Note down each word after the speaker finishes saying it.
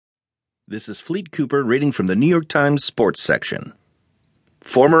This is Fleet Cooper reading from the New York Times sports section.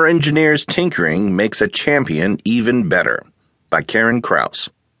 Former Engineer's Tinkering Makes a Champion Even Better by Crouse.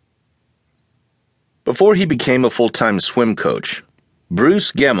 Before he became a full-time swim coach,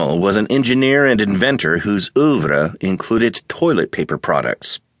 Bruce Gemmell was an engineer and inventor whose oeuvre included toilet paper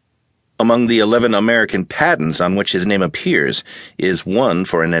products. Among the 11 American patents on which his name appears is one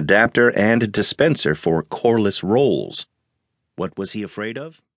for an adapter and dispenser for coreless rolls. What was he afraid of?